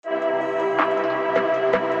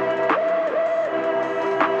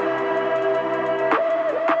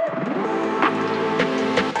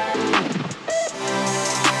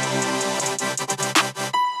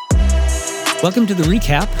Welcome to the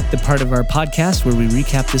recap, the part of our podcast where we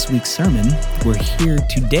recap this week's sermon. We're here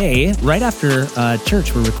today, right after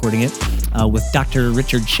church, we're recording it, with Dr.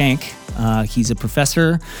 Richard Shank. He's a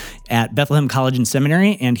professor at Bethlehem College and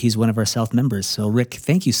Seminary, and he's one of our South members. So, Rick,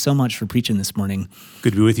 thank you so much for preaching this morning.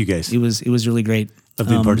 Good to be with you guys. It was really great. Love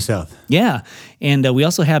being part of South. Yeah, and we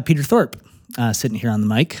also have Peter Thorpe sitting here on the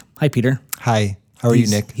mic. Hi, Peter. Hi. How are you,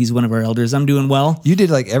 Nick? He's one of our elders. I'm doing well. You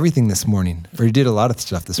did like everything this morning, or you did a lot of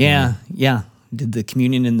stuff this morning. Yeah. Did the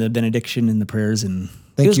communion and the benediction and the prayers, and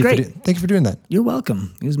Thank it was you great. Thank you for doing that. You're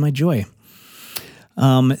welcome. It was my joy.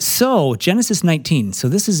 So Genesis 19. So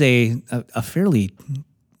this is a fairly,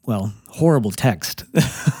 horrible text.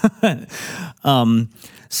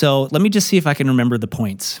 So let me just see if I can remember the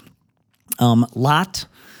points. Lot,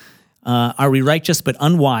 are we righteous but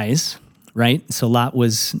unwise? Right? So Lot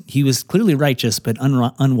was clearly righteous but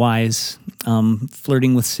unwise,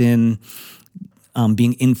 flirting with sin,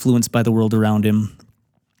 being influenced by the world around him.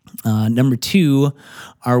 Number 2,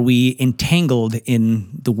 are we entangled in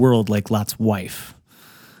the world like Lot's wife?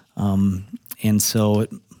 And so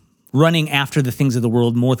running after the things of the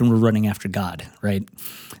world more than we're running after God, right?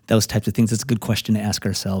 Those types of things. That's a good question to ask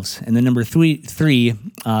ourselves. And then number three,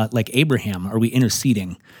 like Abraham, are we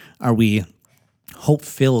interceding? Are we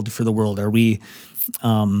hope-filled for the world? Are we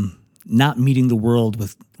not meeting the world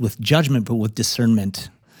with judgment, but with discernment,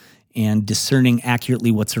 and discerning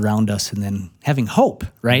accurately what's around us, and then having hope,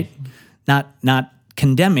 right? Not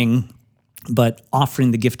condemning, but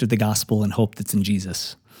offering the gift of the gospel and hope that's in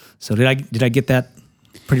Jesus. So did I get that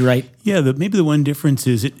pretty right? Yeah, maybe the one difference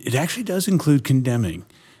is it actually does include condemning.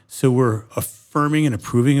 So we're affirming and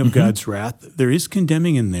approving of God's wrath. There is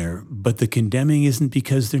condemning in there, but the condemning isn't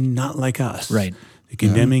because they're not like us. Right. The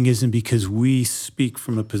condemning isn't because we speak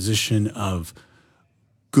from a position of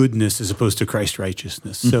goodness as opposed to Christ's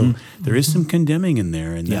righteousness. So there is some condemning in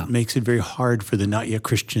there, and that makes it very hard for the not yet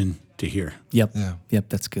Christian to hear. Yep,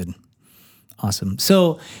 that's good. Awesome.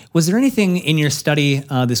 So was there anything in your study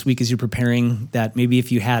this week as you're preparing that maybe if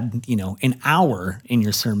you had, an hour in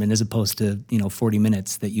your sermon as opposed to, 40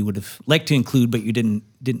 minutes that you would have liked to include, but you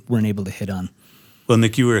weren't able to hit on? Well,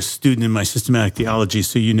 Nick, you were a student in my systematic theology,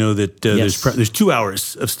 so you know that there's 2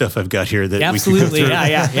 hours of stuff I've got here that absolutely. we can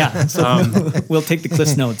go through. Yeah. So we'll take the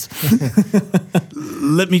Cliff Notes.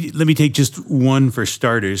 Let me take just one for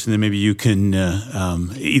starters, and then maybe you can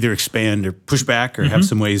either expand or push back or have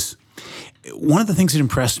some ways. One of the things that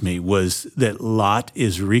impressed me was that Lot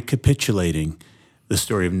is recapitulating the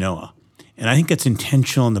story of Noah. And I think that's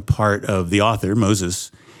intentional on the part of the author,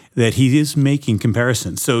 Moses, that he is making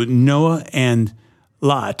comparisons. So Noah and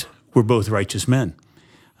Lot were both righteous men.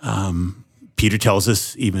 Peter tells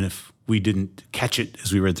us, even if we didn't catch it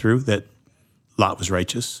as we read through, that Lot was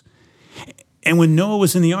righteous. And when Noah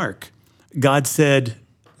was in the ark,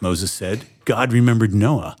 Moses said, God remembered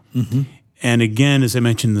Noah. And again, as I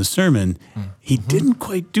mentioned in the sermon, he didn't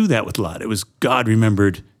quite do that with Lot. It was God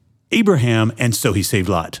remembered Abraham, and so he saved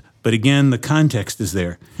Lot. But again, the context is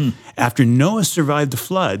there. After Noah survived the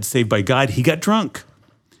flood, saved by God, he got drunk.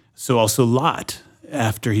 So also Lot,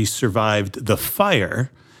 after he survived the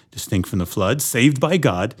fire, distinct from the flood, saved by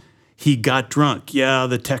God, he got drunk. Yeah,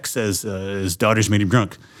 the text says his daughters made him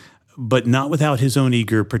drunk, but not without his own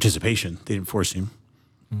eager participation. They didn't force him.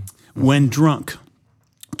 When drunk,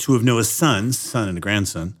 2 of Noah's sons, son and a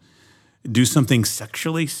grandson, do something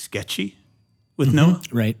sexually sketchy with Noah.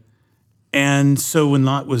 Right. And so when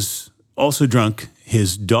Lot was also drunk,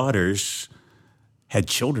 his daughters had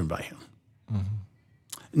children by him.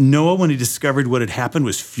 Noah, when he discovered what had happened,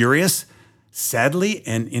 was furious. Sadly,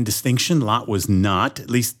 and in distinction, Lot was not, at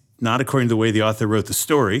least not according to the way the author wrote the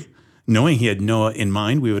story. Knowing he had Noah in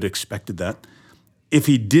mind, we would have expected that. If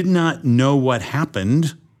he did not know what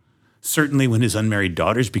happened, certainly when his unmarried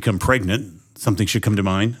daughters become pregnant, something should come to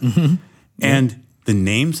mind. And the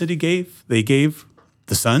names that they gave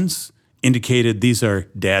the sons, indicated these are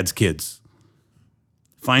dad's kids.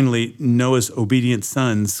 Finally, Noah's obedient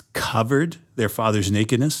sons covered their father's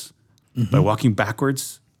nakedness by walking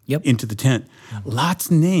backwards into the tent.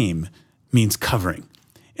 Lot's name means covering.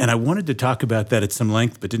 And I wanted to talk about that at some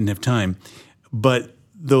length, but didn't have time. But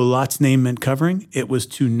though Lot's name meant covering, it was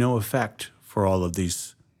to no effect for all of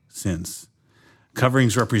these sins.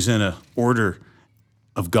 Coverings represent an order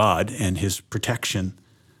of God and his protection.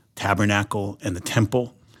 Tabernacle and the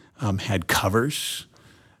temple had covers.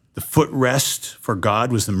 The footrest for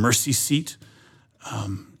God was the mercy seat.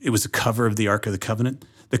 It was the cover of the Ark of the Covenant.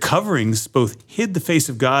 The coverings both hid the face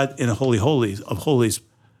of God in a holy of holies,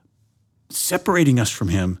 separating us from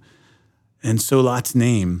him. And so Lot's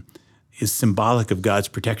name is symbolic of God's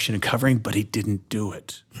protection and covering, but he didn't do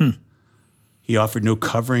it. He offered no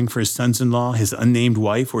covering for his sons-in-law, his unnamed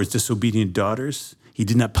wife, or his disobedient daughters. He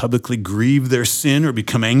did not publicly grieve their sin or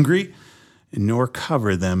become angry, nor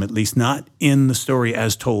cover them, at least not in the story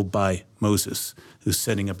as told by Moses, who's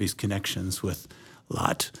setting up these connections with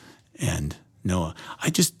Lot and Noah.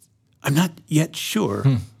 I'm not yet sure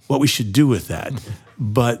what we should do with that.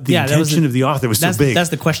 But the intention of the author was so big. That's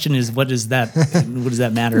the question is, what does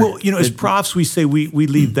that matter? Well, as profs, we say we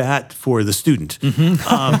leave that for the student. But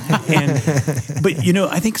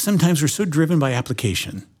I think sometimes we're so driven by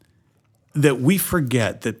application that we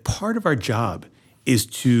forget that part of our job is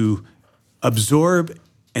to absorb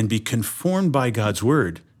and be conformed by God's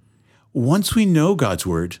word. Once we know God's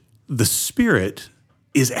word, the Spirit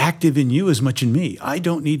is active in you as much in me. I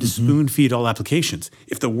don't need to spoon feed all applications.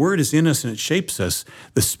 If the word is in us and it shapes us,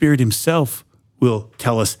 the Spirit himself will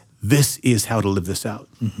tell us this is how to live this out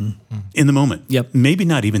in the moment. Yep. Maybe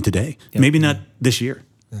not even today. Yep. Maybe not this year.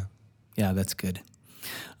 Yeah, that's good.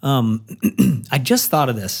 I just thought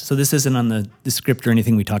of this. So this isn't on the script or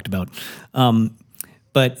anything we talked about.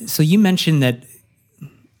 But so you mentioned that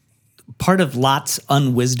part of Lot's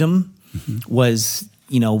unwisdom was,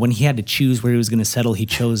 when he had to choose where he was going to settle, he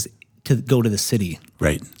chose to go to the city.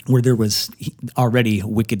 Right. Where there was already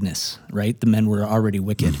wickedness, right? The men were already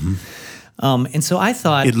wicked. And so I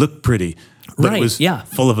thought... It looked pretty, but it was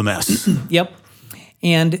full of a mess. Yep.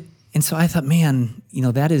 And so I thought, man,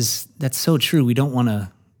 that's so true. We don't want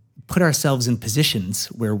to put ourselves in positions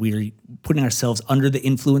where we're putting ourselves under the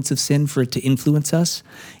influence of sin for it to influence us.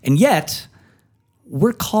 And yet,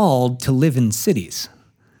 we're called to live in cities,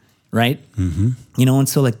 right? And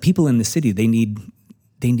so like people in the city, they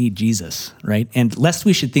need Jesus, right? And lest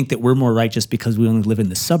we should think that we're more righteous because we only live in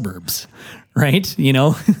the suburbs, right?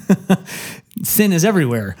 Sin is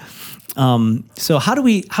everywhere. So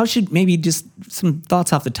how should maybe just some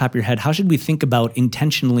thoughts off the top of your head, how should we think about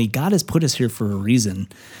intentionally, God has put us here for a reason.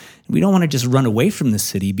 We don't want to just run away from the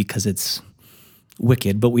city because it's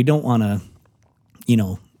wicked, but we don't want to,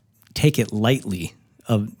 take it lightly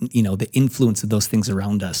of, the influence of those things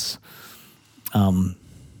around us.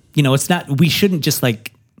 It's not, we shouldn't just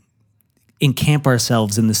like encamp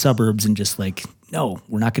ourselves in the suburbs and just like, no,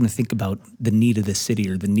 we're not going to think about the need of the city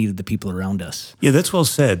or the need of the people around us. Yeah, that's well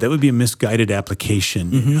said. That would be a misguided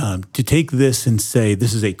application. To take this and say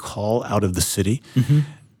this is a call out of the city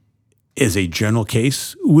as a general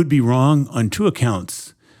case would be wrong on two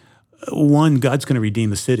accounts. One, God's going to redeem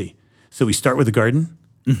the city. So we start with the garden,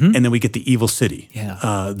 and then we get the evil city,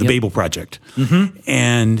 the Babel project.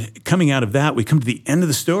 And coming out of that, we come to the end of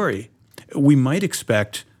the story. We might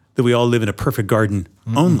expect that we all live in a perfect garden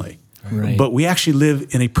only. Right. But we actually live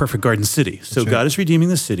in a perfect garden city. So God is redeeming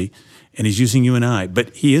the city, and he's using you and I.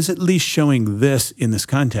 But he is at least showing this in this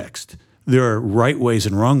context. There are right ways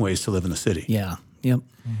and wrong ways to live in the city. Yeah. Yep.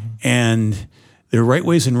 And there are right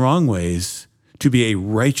ways and wrong ways to be a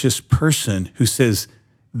righteous person who says,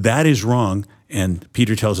 that is wrong. And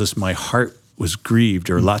Peter tells us, my heart was grieved,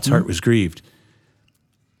 or Lot's heart was grieved.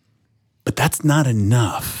 But that's not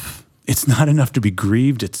enough. It's not enough to be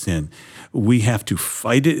grieved at sin. We have to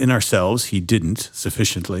fight it in ourselves. He didn't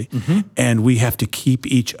sufficiently. And we have to keep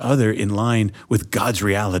each other in line with God's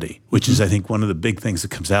reality, which is, I think, one of the big things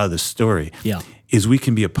that comes out of this story, is we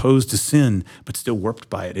can be opposed to sin, but still warped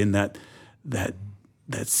by it in that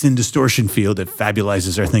sin distortion field that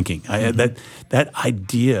fabulizes our thinking. That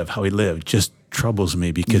idea of how he lived just troubles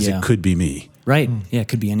me because it could be me. Right. Yeah, it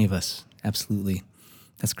could be any of us. Absolutely.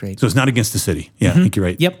 That's great. So it's not against the city. Yeah, I think you're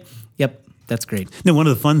right. Yep. That's great. Now, one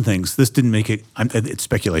of the fun things, this didn't make it, it's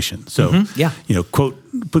speculation. So,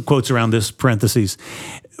 put quotes around this, parentheses.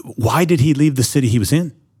 Why did he leave the city he was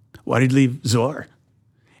in? Why did he leave Zoar?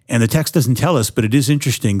 And the text doesn't tell us, but it is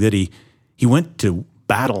interesting that he went to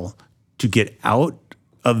battle to get out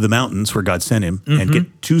of the mountains where God sent him and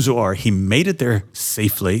get to Zoar. He made it there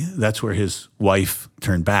safely. That's where his wife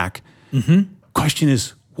turned back. Question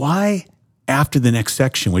is, why after the next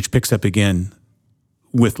section, which picks up again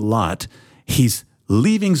with Lot, he's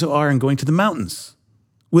leaving Zoar and going to the mountains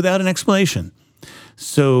without an explanation?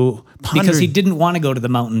 So because he didn't want to go to the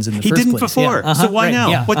mountains in the first place. He didn't before. So why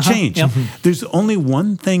now? What changed? There's only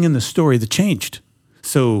one thing in the story that changed.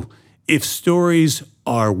 So if stories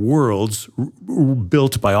are worlds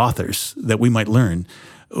built by authors that we might learn,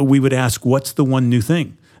 we would ask, what's the one new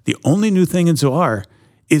thing? The only new thing in Zoar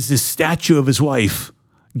is this statue of his wife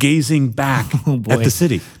gazing back at the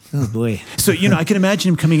city. Oh, boy. So, I can imagine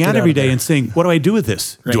him coming out every day and saying, what do I do with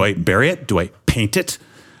this? Right. Do I bury it? Do I paint it?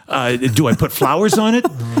 Do I put flowers on it?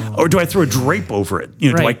 Or do I throw a drape over it?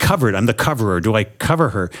 Do I cover it? I'm the coverer. Do I cover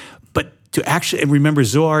her? But to actually, and remember,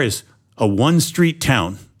 Zoar is a one-street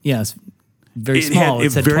town. Yes. very small.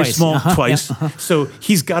 It said very twice. small twice. Yeah, So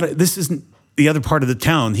he's got to, this isn't the other part of the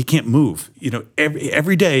town. He can't move. You know,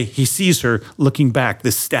 every day he sees her looking back,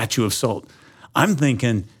 this statue of salt. I'm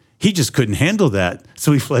thinking he just couldn't handle that,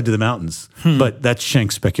 so he fled to the mountains. But that's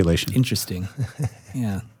Schenk's speculation. Interesting.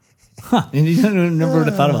 Yeah. Huh. And you never would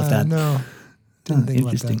have thought about that. No, didn't think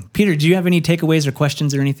about Interesting. that. Peter, do you have any takeaways or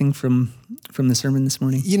questions or anything from the sermon this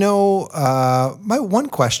morning? You know, my one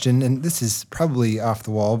question, and this is probably off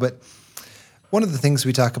the wall, but one of the things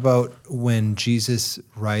we talk about when Jesus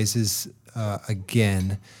rises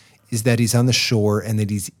again is that he's on the shore and that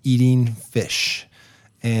he's eating fish.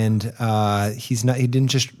 And he didn't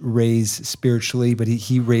just raise spiritually, but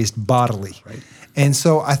he raised bodily. Right. And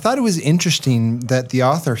so I thought it was interesting that the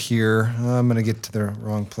author here, I'm going to get to the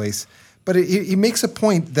wrong place, but he makes a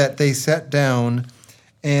point that they sat down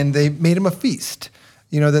and they made him a feast.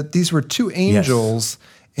 You know, that these were two angels,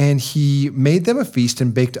 and he made them a feast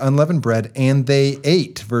and baked unleavened bread, and they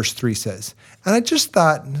ate, verse 3 says. And I just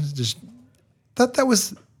thought that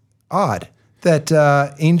was odd, that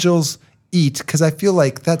angels eat, because I feel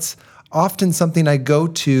like that's often something I go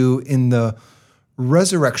to in the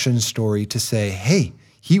resurrection story to say, hey,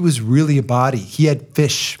 he was really a body. He had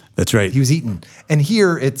fish. That's right. He was eaten. And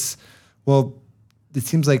here it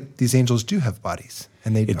seems like these angels do have bodies,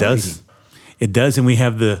 and they It does. eating. It does, and we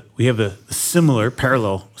have the similar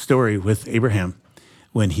parallel story with Abraham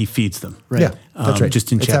when he feeds them. Right. Yeah, that's right.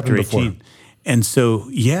 Just in It's chapter happened 18. before. And so,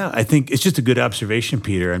 yeah, I think it's just a good observation,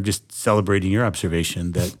 Peter. I'm just celebrating your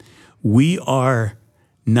observation that we are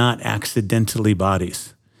not accidentally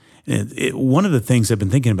bodies. And one of the things I've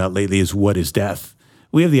been thinking about lately is, what is death?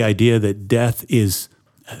 We have the idea that death is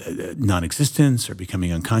non-existence or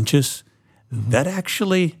becoming unconscious. Mm-hmm. That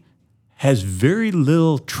actually has very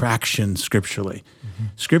little traction scripturally. Mm-hmm.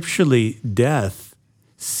 Scripturally, death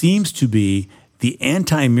seems to be the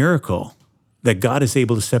anti-miracle that God is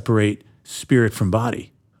able to separate spirit from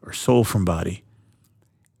body or soul from body,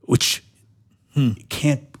 which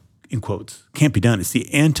can't, in quotes, can't be done. It's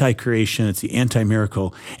the anti-creation, it's the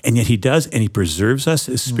anti-miracle, and yet he does, and he preserves us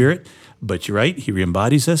as spirit. But you're right, he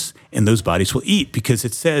re-embodies us, and those bodies will eat, because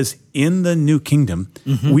it says in the new kingdom,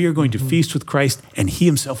 we are going to feast with Christ, and he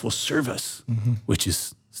himself will serve us, which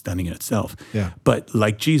is stunning in itself. Yeah. But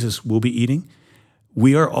like Jesus, we'll be eating.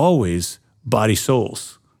 We are always body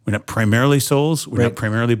souls. We're not primarily souls, we're not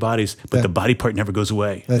primarily bodies, but the body part never goes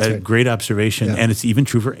away. That's That's right. great observation, Yeah. and it's even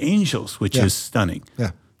true for angels, which is stunning.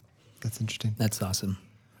 Yeah, that's interesting. That's awesome.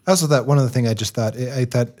 I also thought one other thing I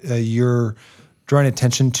thought you're drawing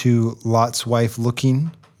attention to Lot's wife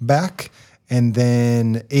looking back, and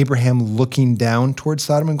then Abraham looking down towards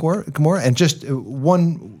Sodom and Gomorrah, and just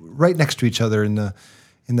one right next to each other in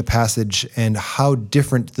the passage, and how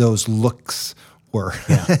different those looks were.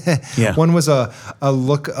 Yeah. One was a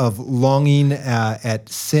look of longing at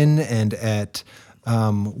sin and at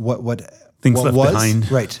what Things what left was,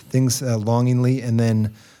 behind. right? Things longingly, and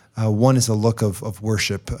then one is a look of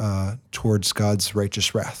worship towards God's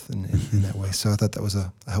righteous wrath in that way. So I thought that was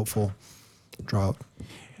a helpful draw out.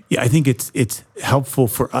 Yeah, I think it's helpful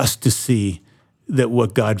for us to see that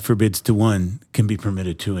what God forbids to one can be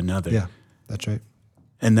permitted to another. Yeah, that's right.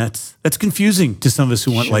 And that's confusing to some of us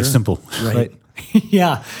who want life simple. Right.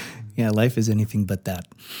 Yeah. Life is anything but that.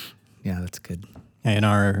 Yeah, that's good. In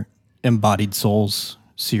our Embodied Souls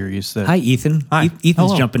series that Hi, Ethan. Hi. Ethan's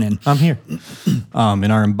Hello. jumping in. I'm here.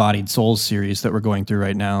 In our Embodied Souls series that we're going through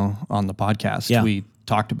right now on the podcast, we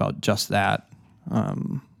talked about just that.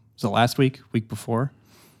 Was it last week before?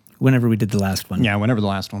 Whenever we did the last one. Yeah, whenever the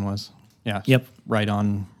last one was. Yeah. Yep. Right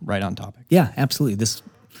on topic. Yeah, absolutely. This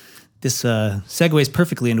segues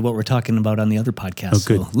perfectly into what we're talking about on the other podcast.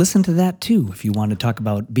 good. So listen to that too if you want to talk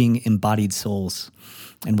about being embodied souls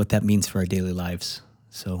and what that means for our daily lives.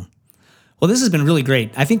 So, well, this has been really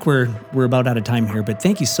great. I think we're about out of time here, but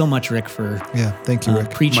thank you so much, Rick, for Thank you, Rick.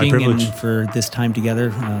 preaching My privilege. and for this time together.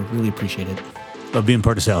 Really appreciate it. Love being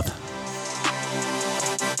part of South.